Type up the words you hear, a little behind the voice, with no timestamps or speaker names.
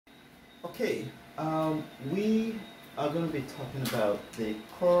Okay, we are going to be talking about the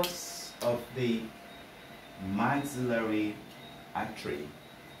course of the maxillary artery.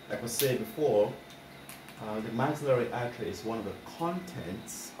 Like I said before, the maxillary artery is one of the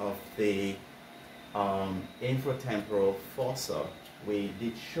contents of the infratemporal fossa. We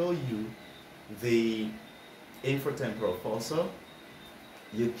did show you the infratemporal fossa.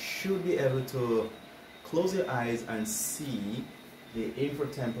 You should be able to close your eyes and see the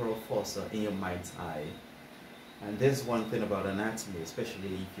infratemporal fossa in your mind's eye. And there's one thing about anatomy,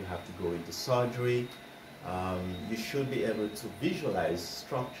 especially if you have to go into surgery, you should be able to visualize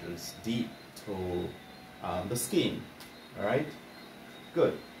structures deep to the skin. All right?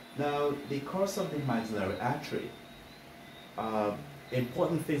 Good. Now, the course of the maxillary artery,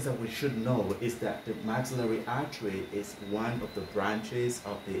 important things that we should know is that the maxillary artery is one of the branches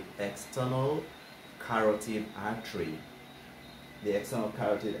of the external carotid artery. The external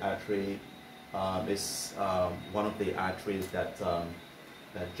carotid artery is one of the arteries that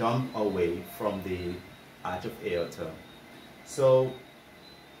jump away from the arch of aorta. So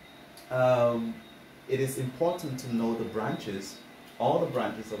it is important to know the branches, all the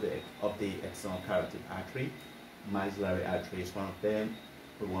branches of the external carotid artery. Maxillary artery is one of them.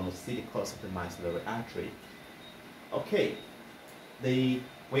 We want to see the course of the maxillary artery. Okay, we're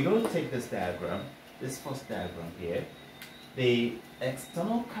going to take this diagram, this first diagram here. The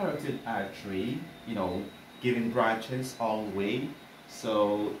external carotid artery, giving branches all the way,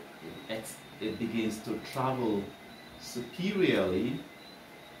 so it begins to travel superiorly,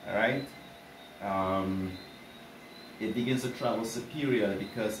 all right? It begins to travel superiorly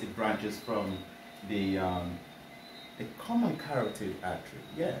because it branches from the common carotid artery.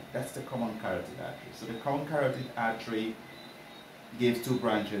 Yeah, that's the common carotid artery. So the common carotid artery gives two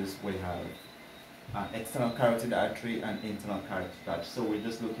branches. We have external carotid artery and internal carotid artery. So we're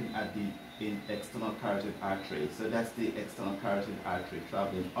just looking at the external carotid artery. So that's the external carotid artery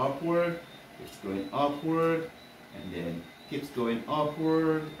traveling upward. It's going upward and then keeps going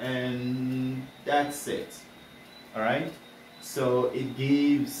upward, and that's it. All right. So it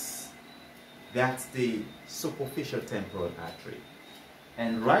gives, that's the superficial temporal artery.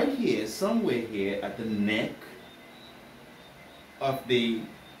 And right here, somewhere here at the neck of the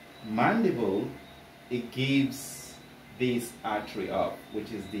mandible, it gives this artery up,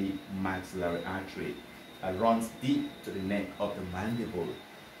 which is the maxillary artery. It runs deep to the neck of the mandible.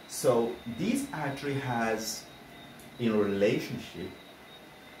 So this artery has, in relationship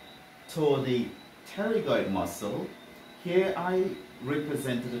to the pterygoid muscle, here I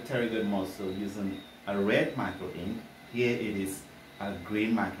represented the pterygoid muscle using a red marker ink. Here it is a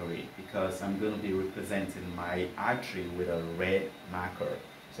green marker ink because I'm going to be representing my artery with a red marker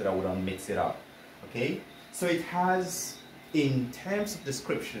so that we don't mix it up. Okay, so it has, in terms of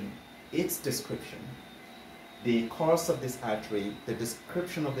description, its description, the course of this artery, the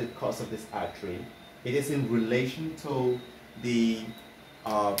description of the course of this artery, it is in relation to the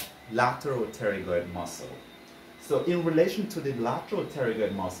lateral pterygoid muscle. So in relation to the lateral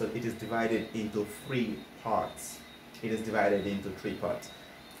pterygoid muscle, it is divided into three parts. It is divided into three parts.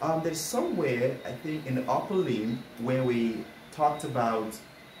 There's somewhere, I think, in the upper limb where we talked about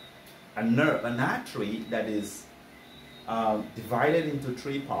an artery that is divided into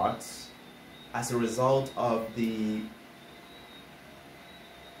three parts as a result of the,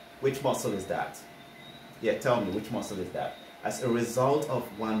 which muscle is that? Yeah, tell me, which muscle is that? As a result of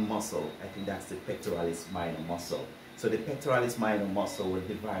one muscle, I think that's the pectoralis minor muscle. So the pectoralis minor muscle will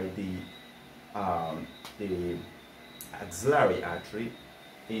divide the axillary artery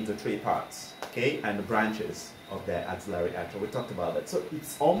into three parts, okay, and the branches of the axillary artery. We talked about that. So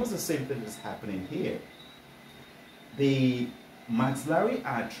it's almost the same thing that's happening here. The maxillary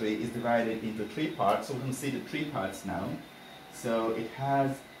artery is divided into three parts, so we can see the three parts now. So it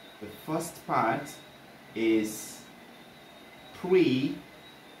has, the first part is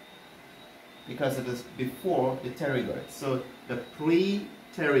because it is before the pterygoid. So the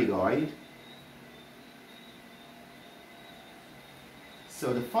pre-pterygoid.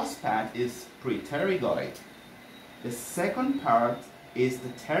 So the first part is pre-pterygoid. The second part is the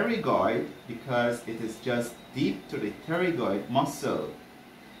pterygoid because it is just deep to the pterygoid muscle.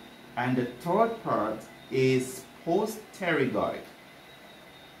 And the third part is post-pterygoid.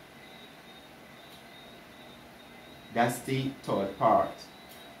 That's the third part.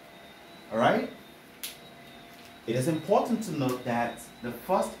 All right? It is important to note that the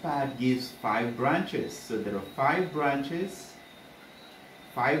first part gives 5 branches. So there are 5 branches.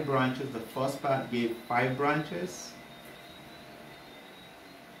 5 branches. The first part gave 5 branches.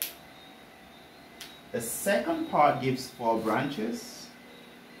 The second part gives 4 branches.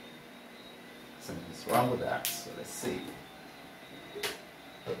 Something's wrong with that, so let's see.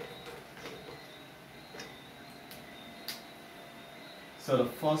 So the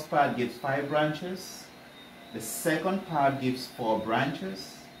first part gives 5 branches, the second part gives 4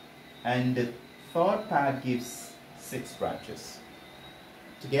 branches, and the third part gives 6 branches.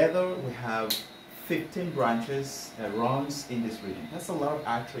 Together we have 15 branches that runs in this region. That's a lot of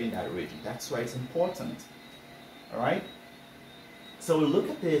artery in that region. That's why it's important. Alright? So we look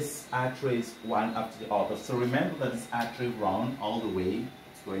at these arteries one after the other. So remember that this artery runs all the way.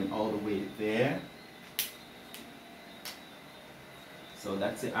 It's going all the way there. So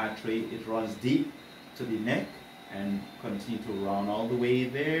that's the artery. It runs deep to the neck and continue to run all the way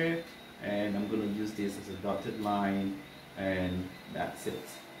there. And I'm going to use this as a dotted line, and that's it.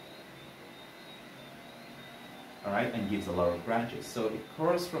 Alright, and gives a lot of branches. So it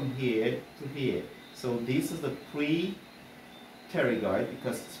curves from here to here. So this is the pre-pterygoid,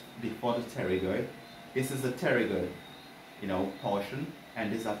 because it's before the pterygoid. This is the pterygoid, portion,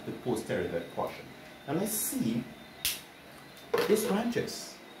 and this is the post-pterygoid portion. Now let's see these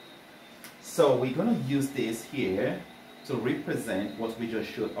branches. So we're going to use this here to represent what we just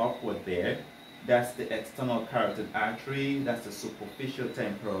showed upward there. That's the external carotid artery. That's the superficial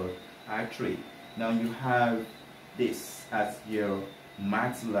temporal artery. Now you have this as your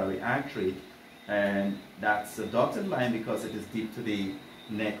maxillary artery, and that's a dotted line because it is deep to the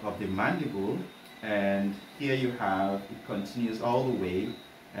neck of the mandible. And here you have, it continues all the way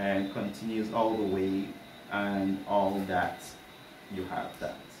and continues all the way, and all that, you have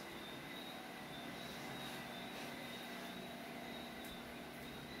that.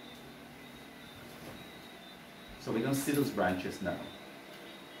 So we don't see those branches now.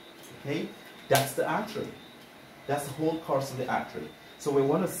 Okay, that's the artery. That's the whole course of the artery. So we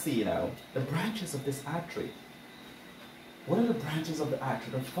want to see now the branches of this artery. What are the branches of the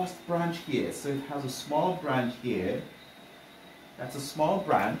artery? The first branch here, so it has a small branch here. That's a small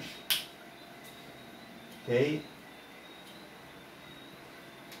branch. Okay.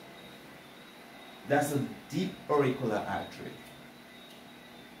 That's a deep auricular artery.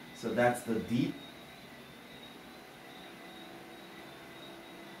 So that's the deep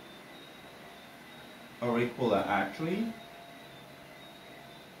auricular artery.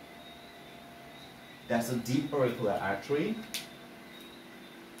 That's a deep auricular artery.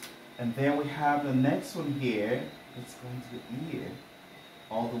 And then we have the next one here. It's going to the ear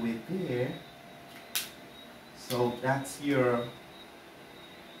all the way there. So that's your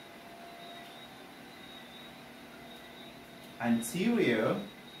anterior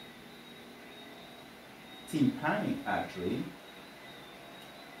tympanic artery,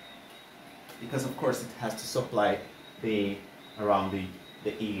 because of course it has to supply around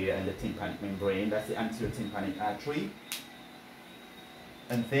the ear and the tympanic membrane. That's the anterior tympanic artery.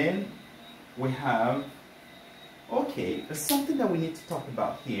 And then we have, okay, there's something that we need to talk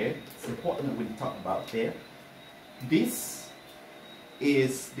about here. It's important that we talk about there. This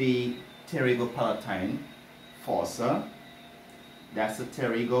is the pterygopalatine fossa. That's the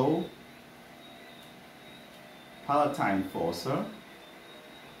pterygopalatine fossa.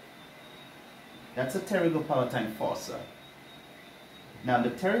 That's a pterygopalatine fossa. Now the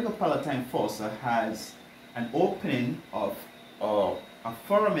pterygopalatine fossa has an opening of a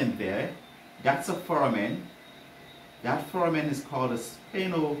foramen there. That's a foramen. That foramen is called a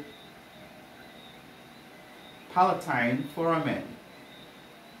sphenopalatine foramen.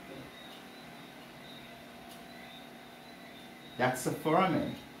 That's a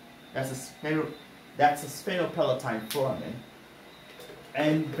foramen. That's a sphenopalatine foramen.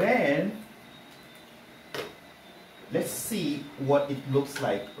 And then let's see what it looks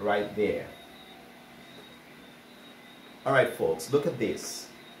like right there. All right, folks, look at this.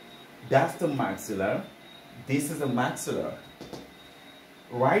 That's the maxilla. This is the maxilla.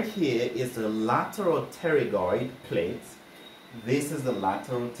 Right here is the lateral pterygoid plate. This is the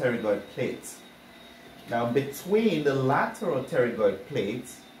lateral pterygoid plate. Now, between the lateral pterygoid plate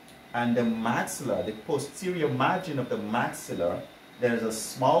and the maxilla, the posterior margin of the maxilla, there is a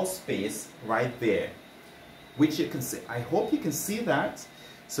small space right there, which you can see. I hope you can see that.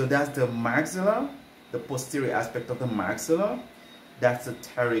 So that's the maxilla, the posterior aspect of the maxilla. That's the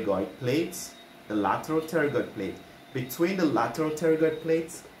pterygoid plate, the lateral pterygoid plate. Between the lateral pterygoid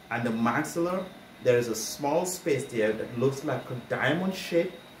plate and the maxilla, there is a small space there that looks like a diamond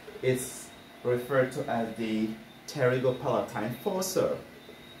shape. It's referred to as the pterygopalatine fossa.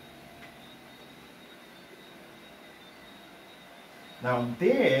 Now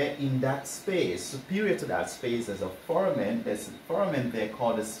there, in that space, superior to that space, there's a foramen. There's a foramen there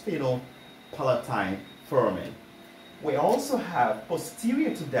called the sphenopalatine foramen. We also have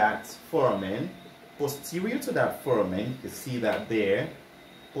posterior to that foramen, you see that there,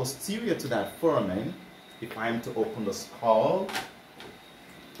 posterior to that foramen, if I am to open the skull,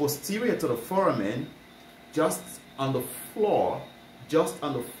 posterior to the foramen, just on the floor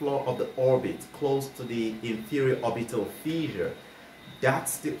of the orbit, close to the inferior orbital fissure.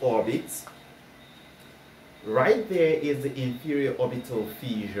 That's the orbit. Right there is the inferior orbital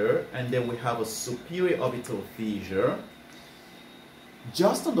fissure, and then we have a superior orbital fissure.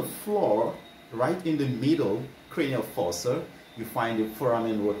 Just on the floor, right in the middle cranial fossa, you find the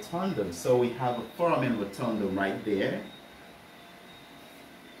foramen rotundum. So we have a foramen rotundum right there.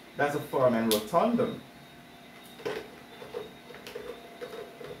 That's a foramen rotundum.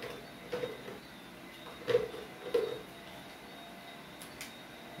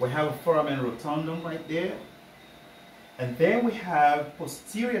 We have a foramen rotundum right there. And then we have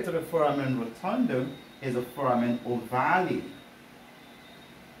posterior to the foramen rotundum is a foramen ovale.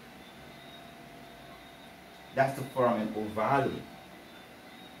 That's the foramen ovale.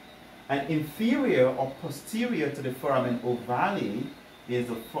 And inferior or posterior to the foramen ovale is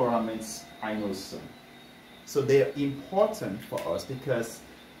the foramen spinosum. So they're important for us because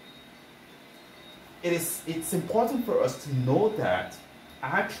it's important for us to know that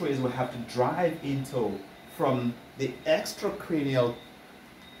arteries will have to drive into from the extracranial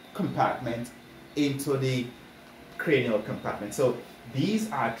compartment into the cranial compartment. So these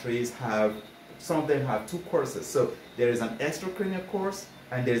arteries have, some of them have two courses. So there is an extracranial course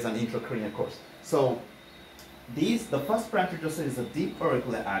and there is an intracranial course. So these, the first branch is a deep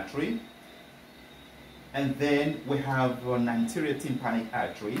auricular artery, and then we have an anterior tympanic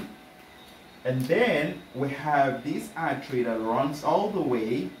artery, and then we have this artery that runs all the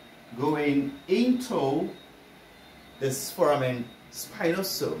way going into this foramen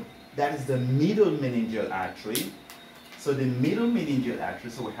spinosum. That is the middle meningeal artery. So the middle meningeal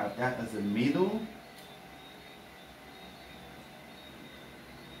artery, so we have that as the middle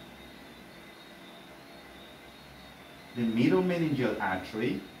meningeal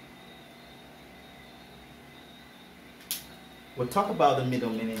artery. We'll talk about the middle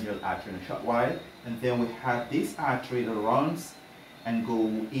meningeal artery in a short while. And then we have this artery that runs and go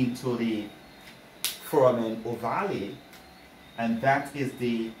into the foramen ovale, and that is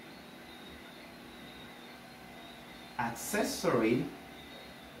the accessory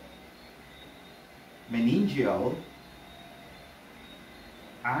meningeal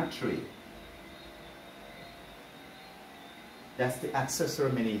artery. That's the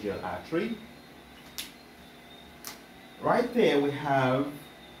accessory meningeal artery. Right there we have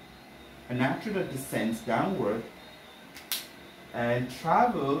an artery that descends downward and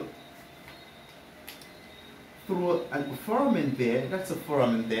travel through a foramen there. That's a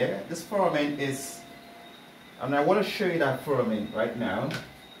foramen there. This foramen is, and I want to show you that foramen right now.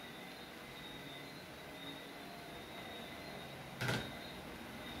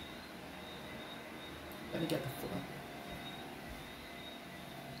 Let me get the foramen.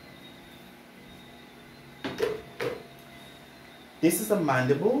 This is the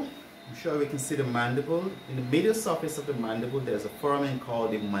mandible. I'm sure we can see the mandible. In the medial surface of the mandible, there's a foramen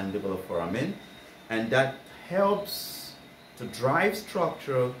called the mandibular foramen, and that helps to drive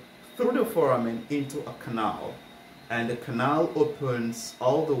structure through the foramen into a canal. And the canal opens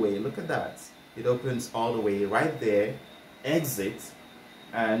all the way. Look at that. It opens all the way right there, exits,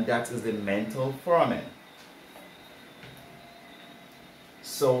 and that is the mental foramen.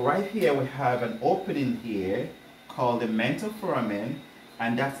 So right here we have an opening here called the mental foramen,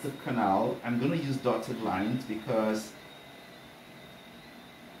 and that's the canal. I'm going to use dotted lines because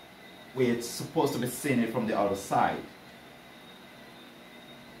we're supposed to be seeing it from the other side.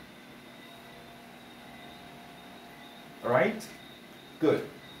 Alright? Good.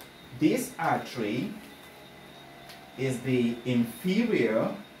 This artery is the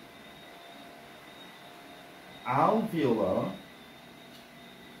inferior alveolar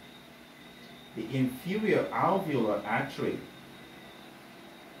artery.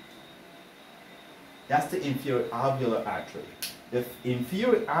 That's the inferior alveolar artery. The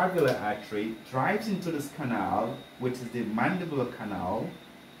inferior alveolar artery drives into this canal, which is the mandibular canal,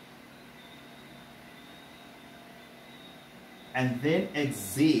 and then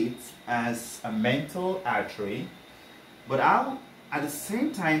exits as a mental artery. But at the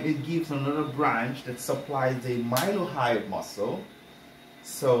same time, it gives another branch that supplies the mylohyoid muscle.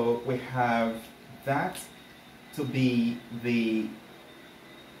 So we have that to be the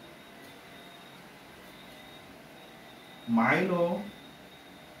mylohyoid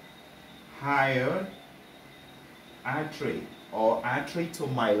artery, or artery to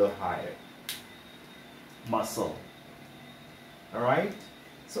mylohyoid muscle. All right.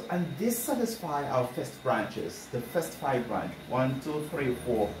 So, and this satisfies our first branches, the first 5 branches, 1, 2, 3,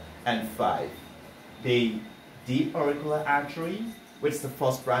 4, and 5. The deep auricular artery, which is the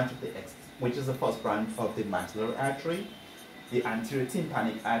first branch of the maxillary artery, the anterior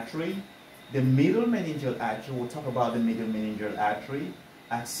tympanic artery, the middle meningeal artery. We'll talk about the middle meningeal artery,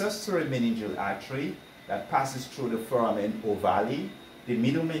 accessory meningeal artery that passes through the foramen ovale. The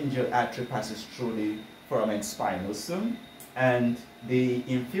middle meningeal artery passes through the foramen spinosum, and the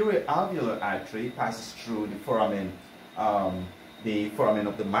inferior alveolar artery passes through the foramen of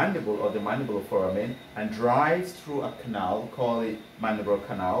the mandible, or the mandibular foramen, and drives through a canal called the mandibular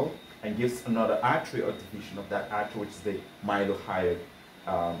canal, and gives another artery or division of that artery, which is the myelohyoid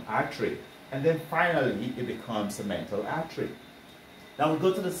artery. And then finally, it becomes a mental artery. Now we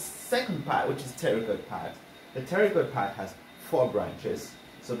go to the second part, which is pterygoid part. The pterygoid part has 4 branches.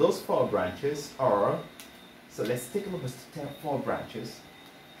 So those 4 branches are, so let's take a look at the 4 branches.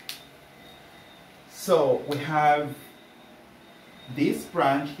 So we have this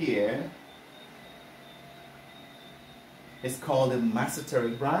branch here is called the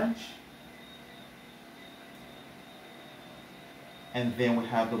maxillary branch. And then we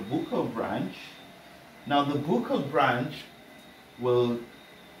have the buccal branch. Now the buccal branch will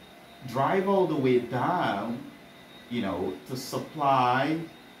drive all the way down, to supply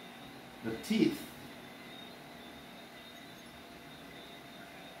the teeth.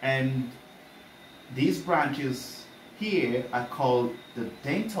 And these branches here are called the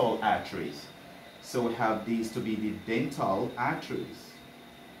dental arteries. So we have these to be the dental arteries.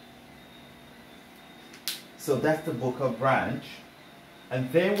 So that's the buccal branch. And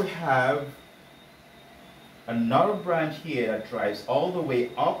then we have another branch here that drives all the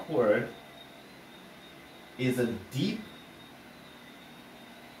way upward, is the deep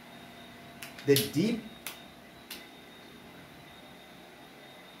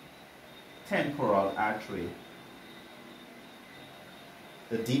temporal artery.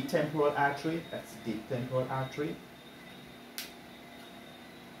 The deep temporal artery, that's the deep temporal artery.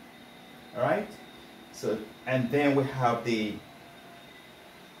 All right? So, and then we have the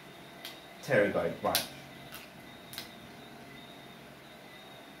pterygoid branch.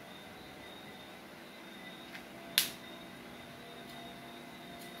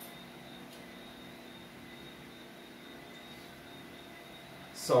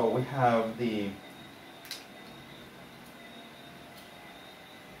 So we have the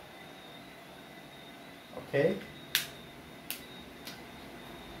okay.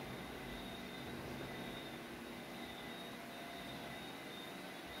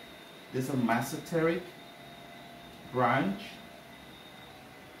 This is a maxillary branch,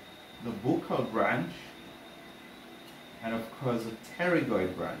 the buccal branch, and of course the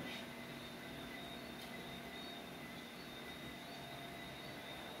pterygoid branch.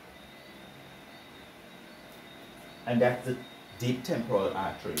 And that's the deep temporal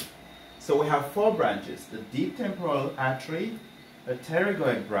artery. So we have 4 branches: the deep temporal artery, the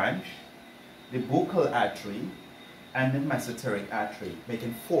pterygoid branch, the buccal artery, and the maxillary artery,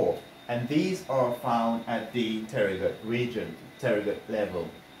 making 4. And these are found at the pterygoid region, pterygoid level.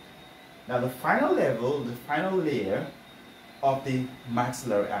 Now the final level, the final layer of the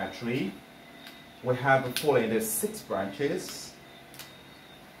maxillary artery, we have the following. There's 6 branches.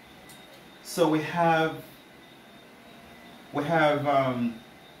 So we have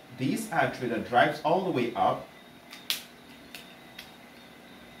this artery that drives all the way up.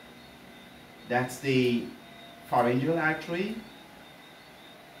 That's the pharyngeal artery.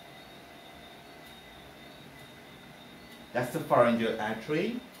 That's the pharyngeal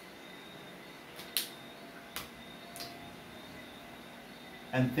artery.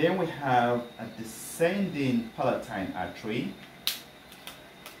 And then we have a descending palatine artery.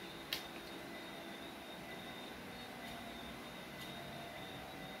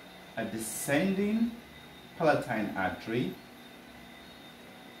 A descending palatine artery.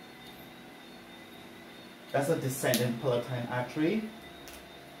 That's a descending palatine artery.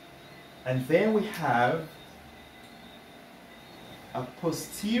 And then we have a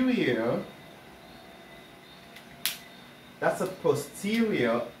posterior, that's a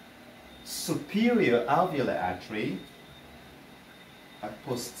posterior superior alveolar artery. A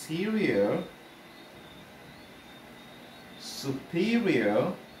posterior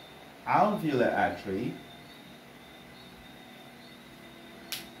superior alveolar artery.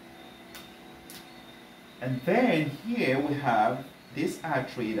 And then here we have this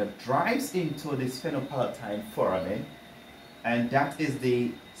artery that drives into the sphenopalatine foramen, and that is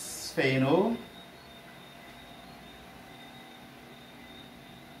the sphenopalatine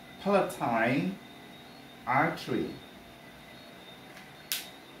artery.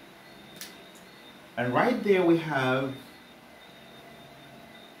 And right there we have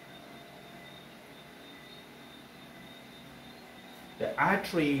the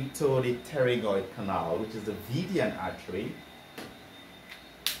artery to the pterygoid canal, which is the Vidian artery.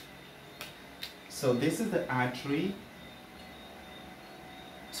 So this is the artery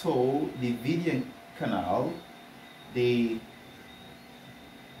to the Vidian canal, the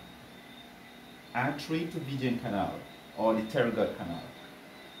artery to Vidian canal, or the pterygoid canal.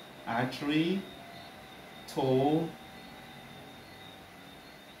 Artery to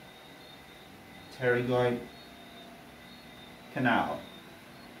pterygoid canal.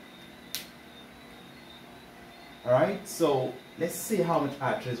 Alright, so let's see how much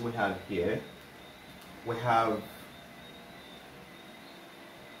arteries we have here. We have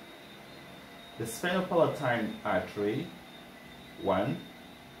the sphenopalatine artery, 1.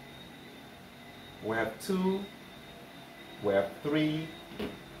 We have 2. We have 3.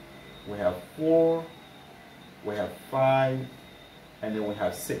 We have 4. We have 5. And then we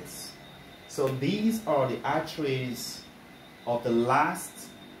have 6. So these are the arteries of the last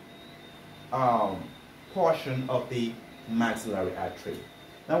portion of the maxillary artery.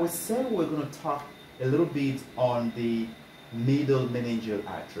 Now we said we're going to talk a little bit on the middle meningeal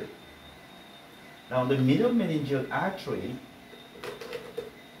artery. Now the middle meningeal artery,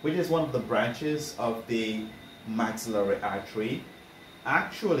 which is one of the branches of the maxillary artery,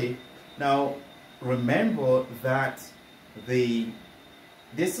 actually, now remember that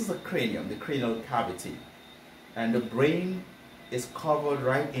this is a cranium, the cranial cavity, and the brain is covered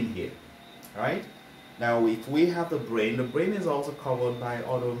right in here, right? Now if we have the brain is also covered by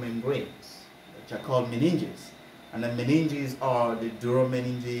other membranes, which are called meninges. And the meninges are the dural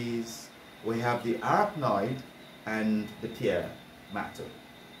meninges, we have the arachnoid and the pia mater.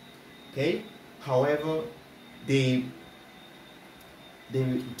 Okay? However, the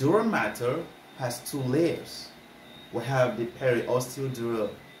dural mater has 2 layers. We have the periosteodural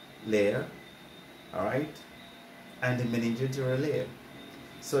layer, alright, and the meningodural layer.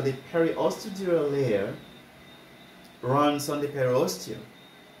 So the periosteodural layer runs on the periosteum.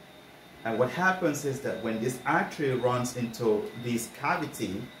 And what happens is that when this artery runs into this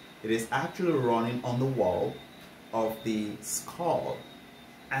cavity, it is actually running on the wall of the skull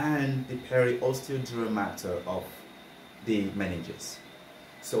and the periosteodural mater of the meninges.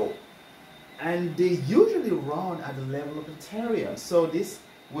 So, and they usually run at the level of the pteria. So this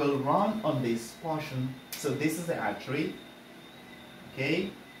will run on this portion. So this is the artery,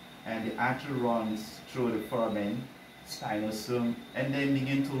 okay? And the artery runs through the foramen, spinosum, and then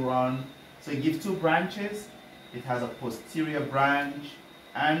begin to run. So it gives 2 branches. It has a posterior branch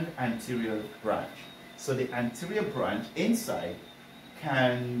and anterior branch. So the anterior branch inside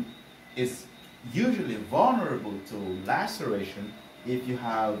is usually vulnerable to laceration if you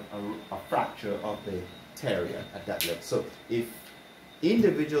have a fracture of the pteria at that level. So if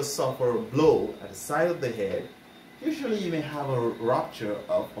individuals suffer a blow at the side of the head, usually you may have a rupture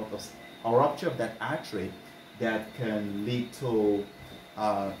of that artery that can lead to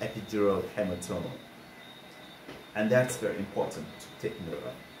epidural hematoma. And that's very important to take note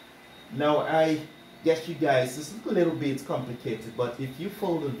of. Now, I guess you guys, this is a little bit complicated, but if you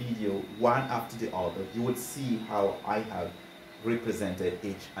follow the video one after the other, you would see how I have represented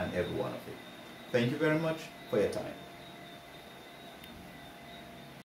each and every one of it. Thank you very much for your time.